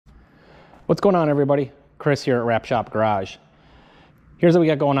What's going on, everybody? Chris here at Wrap Shop Garage. Here's what we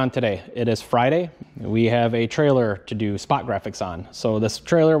got going on today. It is Friday. We have a trailer to do spot graphics on. So this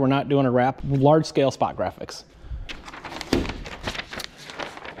trailer, we're not doing a wrap, large scale spot graphics.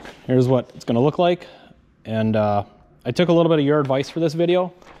 Here's what it's gonna look like. And I took a little bit of your advice for this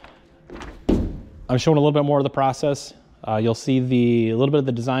video. I'm showing a little bit more of the process. You'll see a little bit of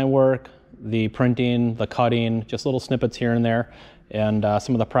the design work, the printing, the cutting, just little snippets here and there, and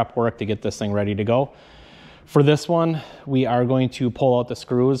some of the prep work to get this thing ready to go. For this one, we are going to pull out the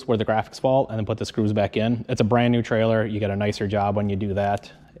screws where the graphics fall and then put the screws back in. It's a brand new trailer. You get a nicer job when you do that.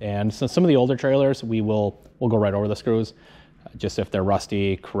 And so some of the older trailers, we'll go right over the screws, just if they're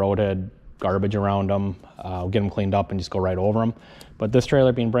rusty, corroded, garbage around them, we'll get them cleaned up and just go right over them. But this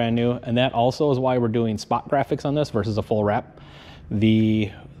trailer being brand new, and that also is why we're doing spot graphics on this versus a full wrap.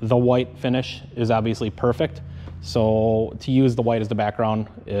 The white finish is obviously perfect. So to use the white as the background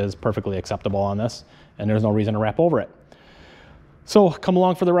is perfectly acceptable on this, and there's no reason to wrap over it. So come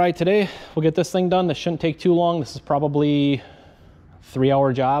along for the ride today. We'll get this thing done. This shouldn't take too long. This is probably a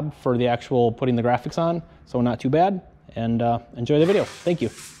 3-hour job for the actual putting the graphics on, so not too bad. And enjoy the video. Thank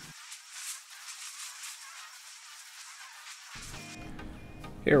you.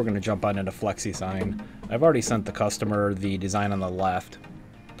 Here we're going to jump on into FlexiSign. I've already sent the customer the design on the left,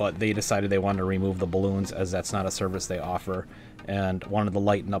 but they decided they wanted to remove the balloons as that's not a service they offer, and wanted to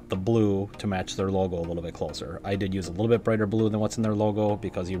lighten up the blue to match their logo a little bit closer. I did use a little bit brighter blue than what's in their logo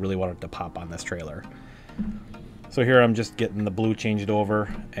because you really wanted to pop on this trailer. So here I'm just getting the blue changed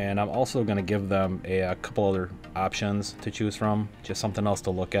over, and I'm also going to give them a couple other options to choose from, just something else to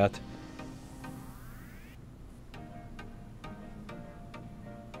look at.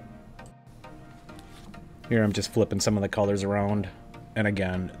 Here I'm just flipping some of the colors around. And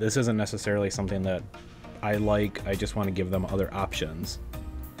again, this isn't necessarily something that I like, I just want to give them other options.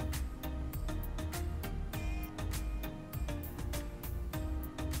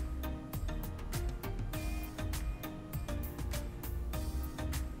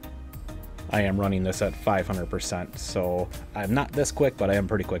 I am running this at 500%, so I'm not this quick, but I am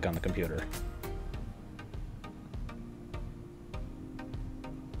pretty quick on the computer.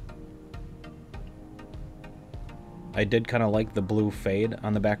 I did kind of like the blue fade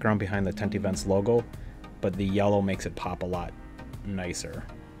on the background behind the Tent Events logo, but the yellow makes it pop a lot nicer.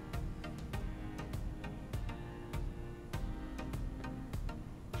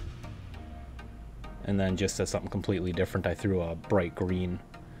 And then just as something completely different, I threw a bright green,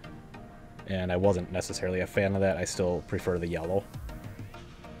 and I wasn't necessarily a fan of that. I still prefer the yellow.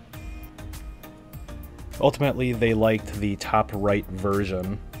 Ultimately, they liked the top right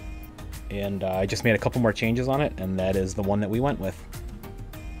version, and I just made a couple more changes on it, and that is the one that we went with.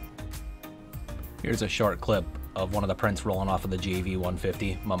 Here's a short clip of one of the prints rolling off of the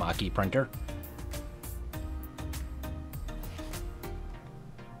JV150 Mamaki printer.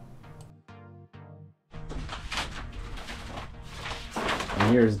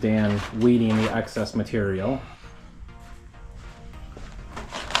 And here's Dan weeding the excess material.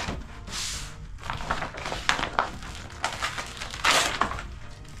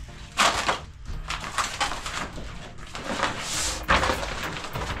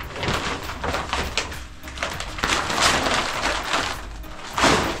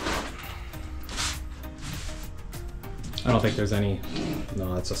 I don't think there's any.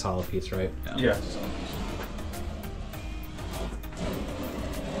 No, that's a solid piece, right? Yeah.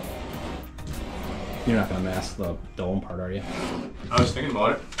 You're not going to mask the dome part, are you? I was thinking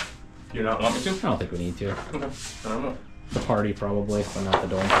about it. You not want me to? I don't think we need to. Okay. I don't know. The party probably, but not the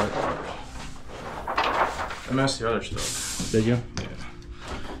dome part. I masked the other stuff. Did you? Yeah.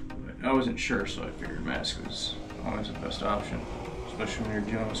 But I wasn't sure, so I figured mask was always the best option, especially when you're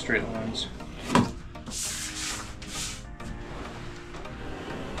dealing with straight lines.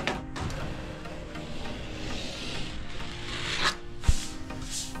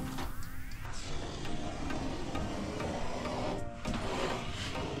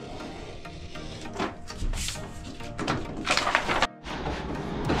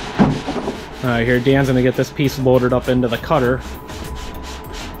 Here Dan's gonna get this piece loaded up into the cutter.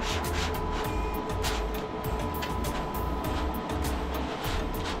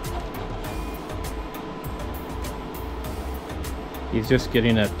 He's just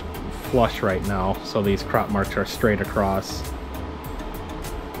getting it flush right now, so these crop marks are straight across.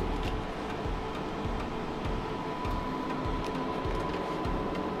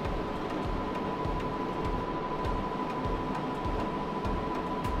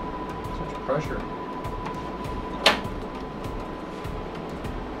 Pressure.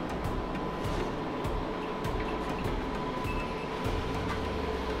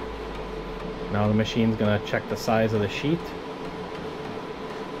 Now the machine's gonna check the size of the sheet.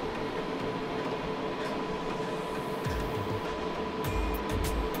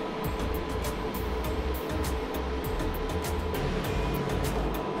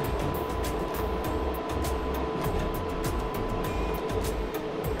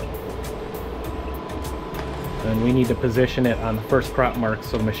 And we need to position it on the first crop mark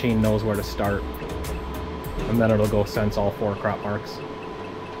so the machine knows where to start. And then it'll go sense all 4 crop marks.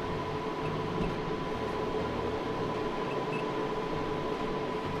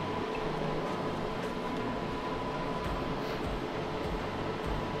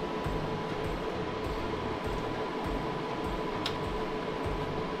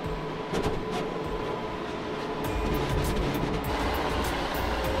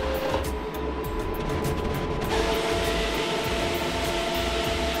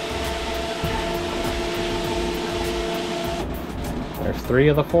 There's 3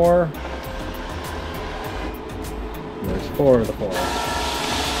 of the 4. And there's 4 of the 4.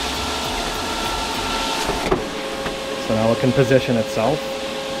 So now it can position itself.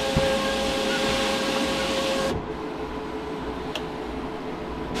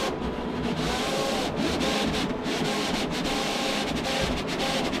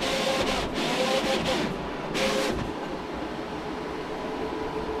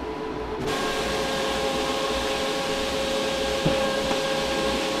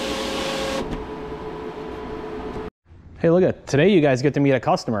 Hey, look at today, you guys get to meet a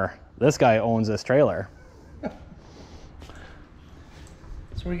customer. This guy owns this trailer. That's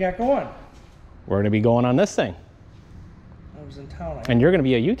what we got going. We're gonna be going on this thing. I was in town. And you're gonna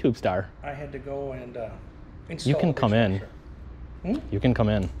be a YouTube star. I had to go and install. You can come in. You can come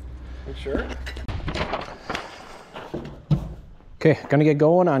in. You sure? Okay, gonna get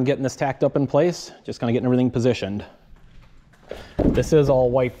going on getting this tacked up in place. Just gonna get everything positioned. This is all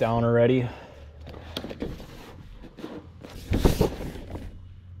wiped down already.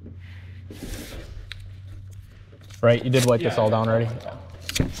 Right, you did wipe this all down already?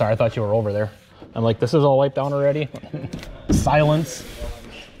 Sorry, I thought you were over there. I'm like, this is all wiped down already? Silence.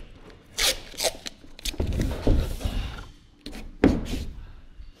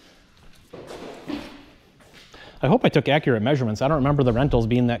 I hope I took accurate measurements. I don't remember the rentals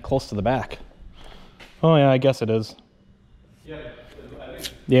being that close to the back. Oh yeah, I guess it is.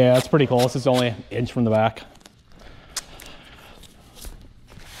 Yeah, it's pretty close. It's only an inch from the back.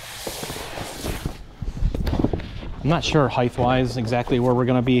 I'm not sure height-wise exactly where we're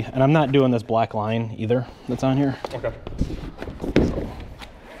gonna be, and I'm not doing this black line either that's on here. Okay.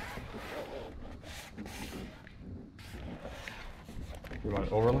 You want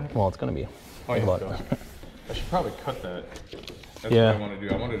it overlap? Well, it's gonna be. Oh, yeah, go. I should probably cut that. That's Yeah. what I want to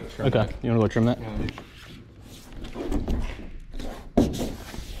do. I wanted to trim Okay, that. you wanna go trim that?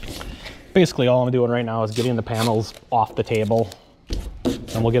 Basically, all I'm doing right now is getting the panels off the table,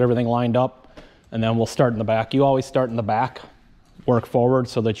 and we'll get everything lined up, and then we'll start in the back. You always start in the back, work forward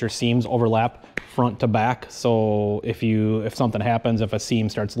so that your seams overlap front to back. So if something happens, if a seam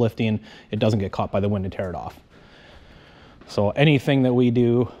starts lifting, it doesn't get caught by the wind and tear it off. So anything that we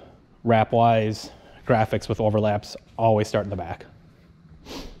do, wrap-wise, graphics with overlaps, always start in the back.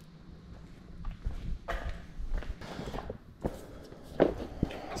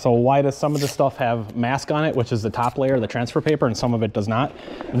 So why does some of the stuff have mask on it, which is the top layer, the transfer paper, and some of it does not?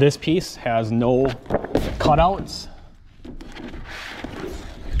 This piece has no cutouts.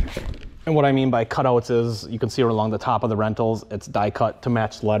 And what I mean by cutouts is, you can see along the top of the rentals, it's die cut to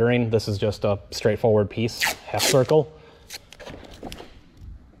match lettering. This is just a straightforward piece, half circle.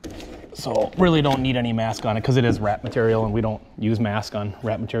 So really don't need any mask on it because it is wrap material and we don't use mask on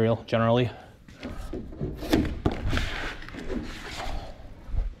wrap material generally.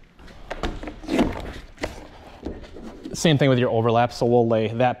 Same thing with your overlaps. So we'll lay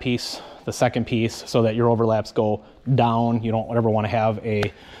that piece, the second piece, so that your overlaps go down. You don't ever want to have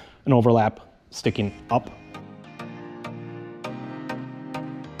an overlap sticking up.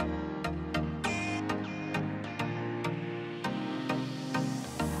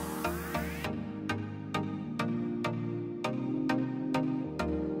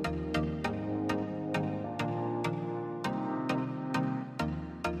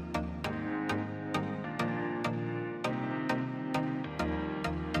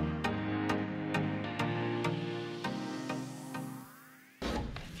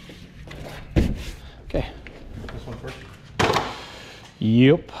 Okay. This one first?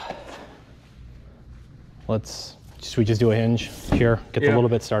 Yep. Should we just do a hinge here? Get the little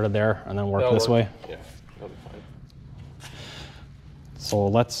bit started there and then work this way? Yeah, that'll be fine. So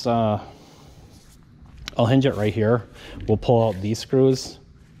let's, I'll hinge it right here. We'll pull out these screws.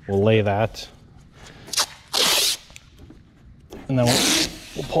 We'll lay that And then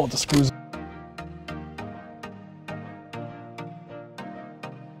we'll pull out the screws.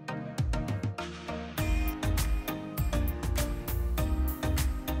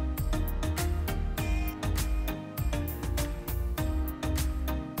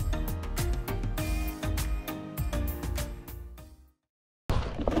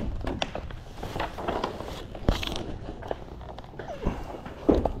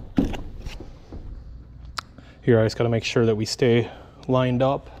 Here, I just got to make sure that we stay lined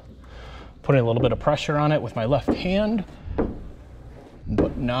up. Putting a little bit of pressure on it with my left hand,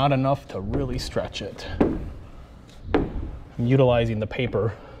 but not enough to really stretch it. I'm utilizing the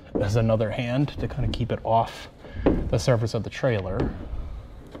paper as another hand to kind of keep it off the surface of the trailer.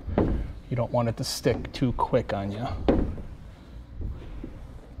 You don't want it to stick too quick on you.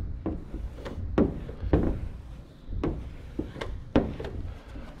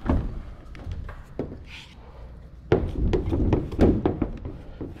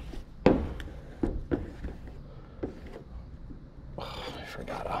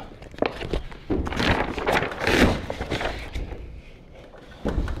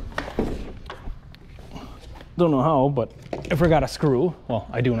 Don't know how, but I forgot a screw. Well,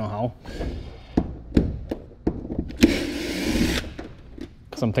 I do know how.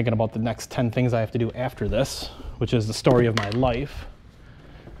 Because I'm thinking about the next 10 things I have to do after this, which is the story of my life.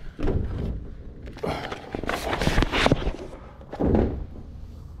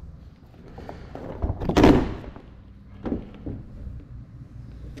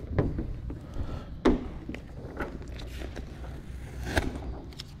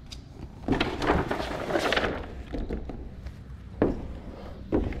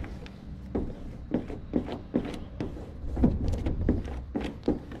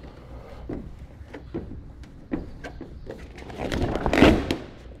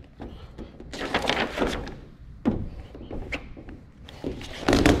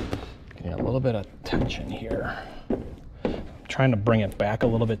 A little bit of tension here. I'm trying to bring it back a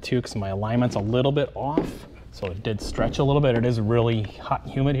little bit too because my alignment's a little bit off. So it did stretch a little bit. It is really hot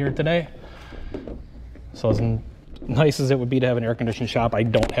and humid here today. So as nice as it would be to have an air conditioned shop, I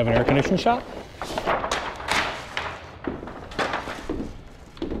don't have an air conditioned shop.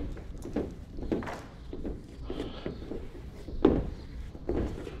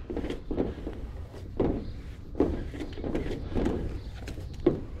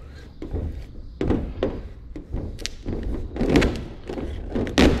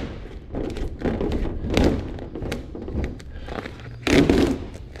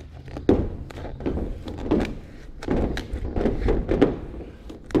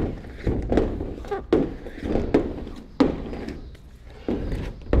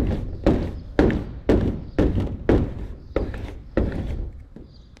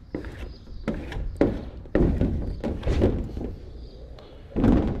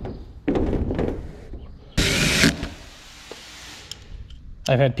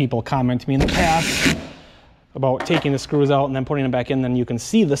 I've had people comment to me in the past about taking the screws out and then putting them back in, then you can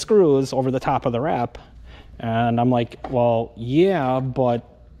see the screws over the top of the wrap. And I'm like, well, yeah, but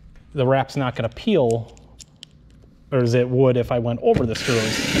the wrap's not gonna peel as it would if I went over the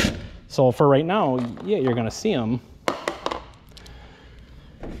screws. So for right now, yeah, you're gonna see them.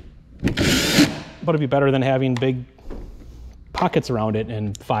 But it'd be better than having big pockets around it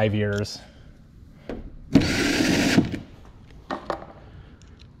in 5 years.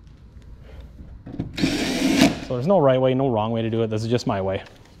 So there's no right way, no wrong way to do it. This is just my way.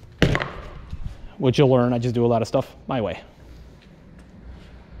 Which you'll learn, I just do a lot of stuff my way.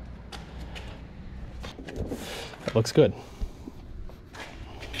 It looks good.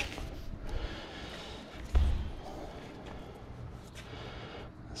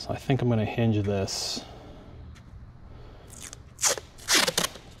 So I think I'm gonna hinge this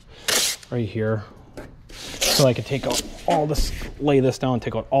right here. So I can take out all this, lay this down,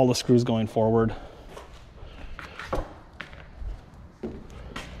 take out all the screws going forward.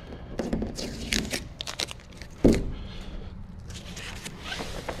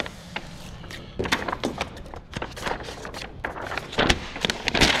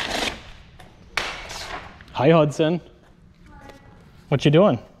 Hi, Hudson. What you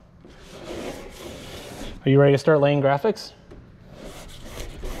doing? Are you ready to start laying graphics?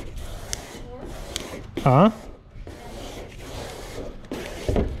 Huh?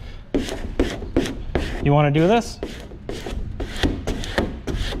 You want to do this?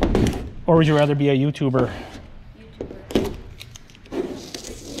 Or would you rather be a YouTuber?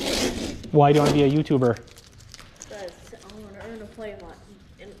 Why do you want to be a YouTuber? Because I want to earn a play button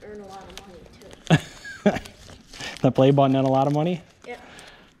and earn a lot of money too. The play button and a lot of money? Yep.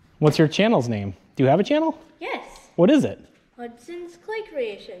 What's your channel's name? Do you have a channel? Yes. What is it? Hudson's Clay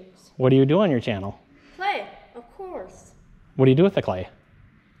Creations. What do you do on your channel? Clay, of course. What do you do with the clay?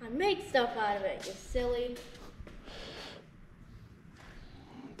 I make stuff out of it, you silly.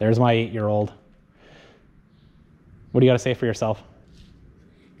 There's my 8-year-old. What do you got to say for yourself?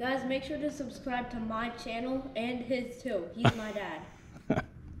 Guys, make sure to subscribe to my channel and his too. He's my dad.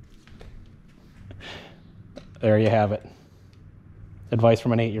 There you have it. Advice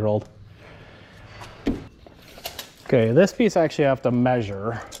from an 8-year-old. Okay, this piece I actually have to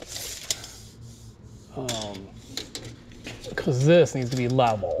measure. Because this needs to be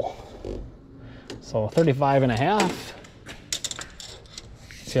level. So 35.5.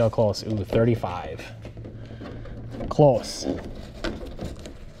 See how close? Ooh, 35. Close.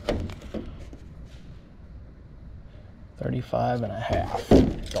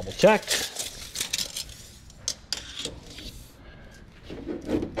 35.5. Double check.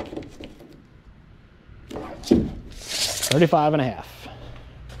 $35.5.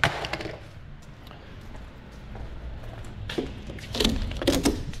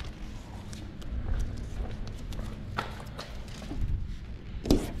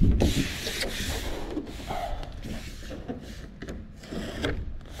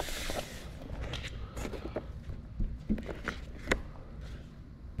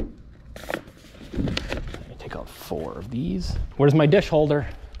 Take out 4 of these. Where's my dish holder?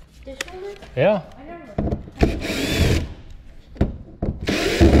 Dish holder? Yeah. I never.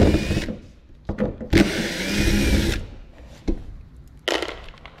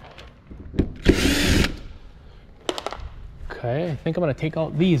 Okay, I think I'm gonna take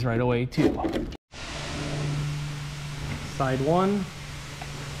out these right away too. Side 1,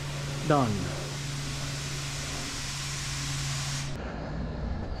 done.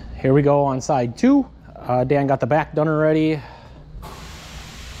 Here we go on side 2. Dan got the back done already.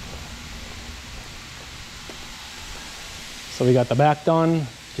 So we got the back done.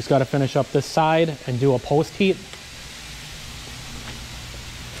 Just got to finish up this side and do a post heat.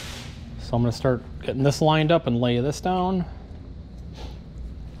 So I'm going to start getting this lined up and lay this down.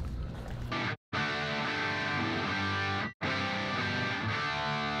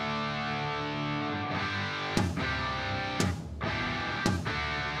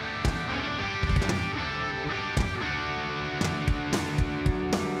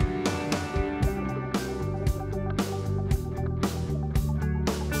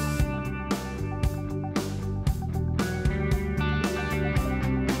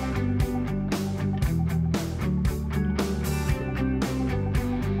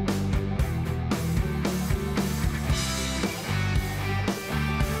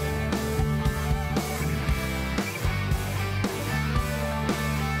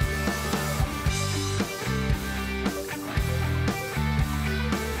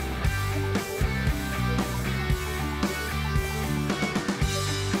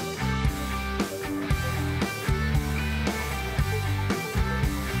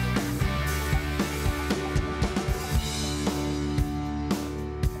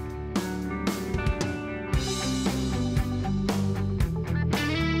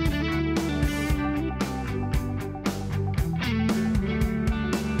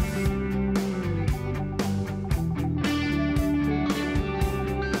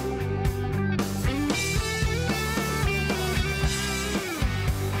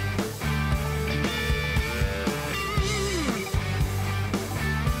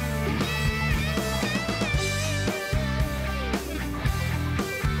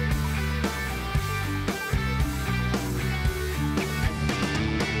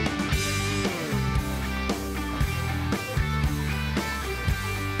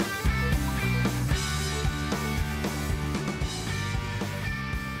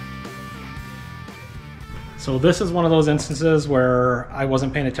 So this is one of those instances where I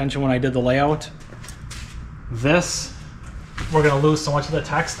wasn't paying attention when I did the layout. This, we're gonna lose so much of the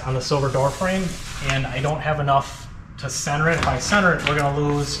text on the silver door frame, and I don't have enough to center it. If I center it, we're gonna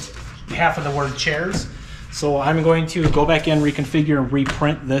lose half of the word chairs. So I'm going to go back in, reconfigure, and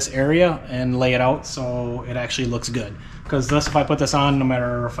reprint this area and lay it out so it actually looks good. Because this, if I put this on, no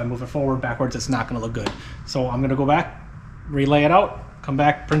matter if I move it forward, backwards, it's not gonna look good. So I'm gonna go back, relay it out, come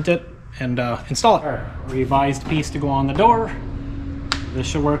back, print it, and install it. All right, revised piece to go on the door. This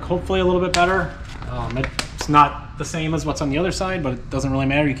should work hopefully a little bit better. It's not the same as what's on the other side, but it doesn't really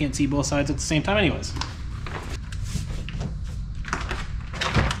matter. You can't see both sides at the same time anyways.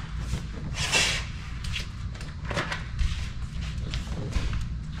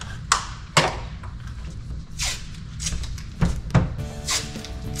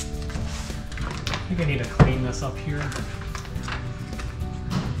 I think I need to clean this up here.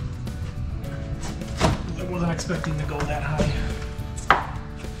 wasn't expecting to go that high.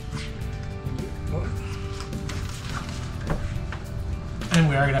 And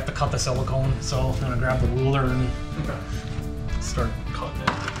we are gonna have to cut the silicone, so I'm gonna grab the ruler and start cutting it.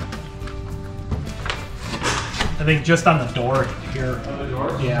 I think just on the door here. On the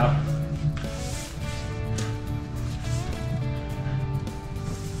door? Yeah.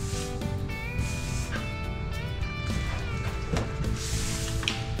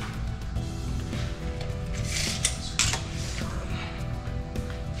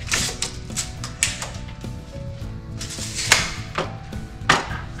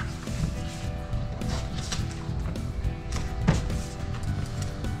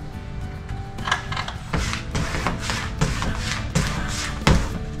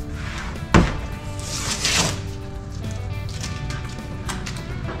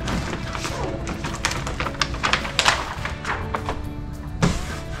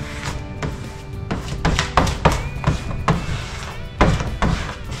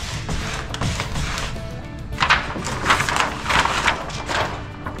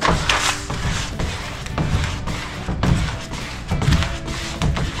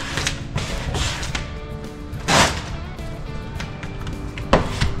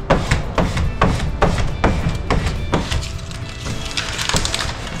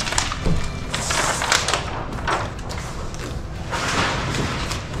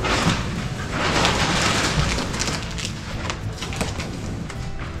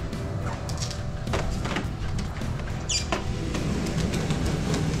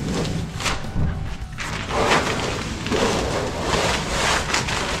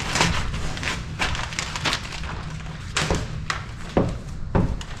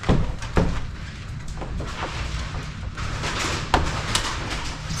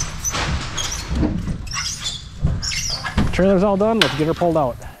 Trailer's all done. Let's get her pulled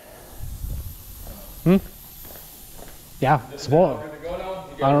out. Yeah. So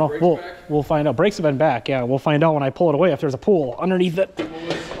I don't know. We'll find out. Brakes have been back. Yeah. We'll find out when I pull it away if there's a pool underneath it.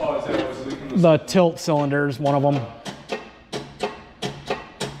 The tilt cylinder's one of them.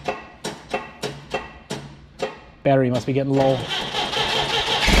 Battery must be getting low.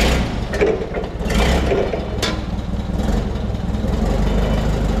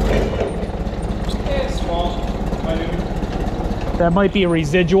 That might be a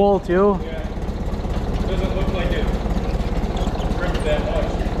residual too. Yeah. Doesn't look like it ripped that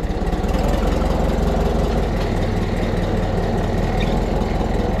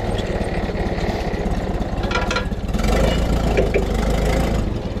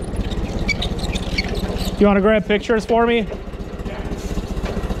much. You want to grab pictures for me?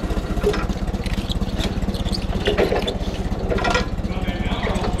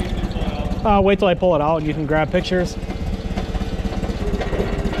 Wait till I pull it out and you can grab pictures.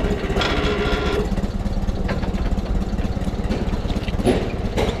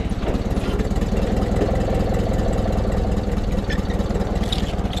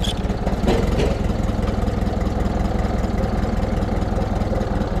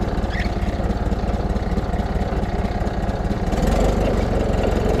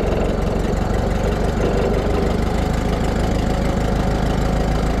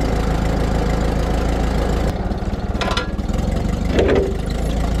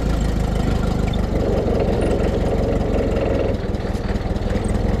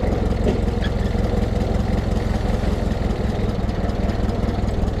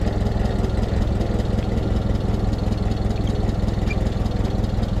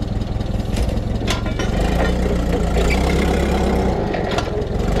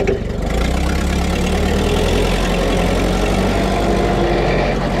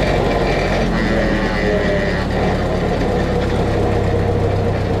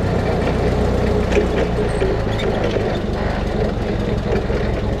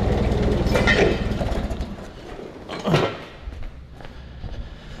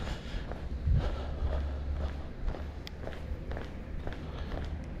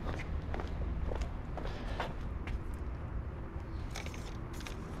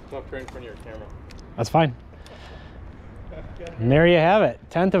 Up right in front of your camera. That's fine. And there you have it.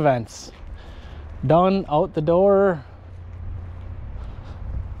 Tent events. Done, out the door.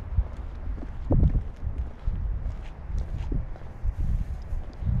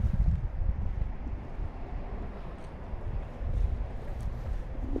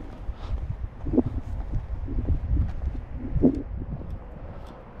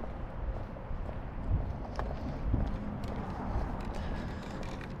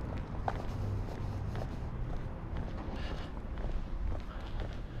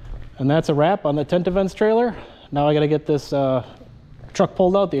 And that's a wrap on the tent events trailer. Now I gotta get this truck truck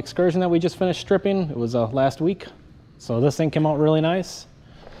pulled out, the Excursion that we just finished stripping, it was last week. So this thing came out really nice.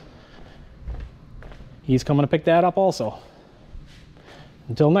 He's coming to pick that up also.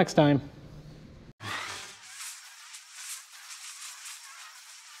 Until next time.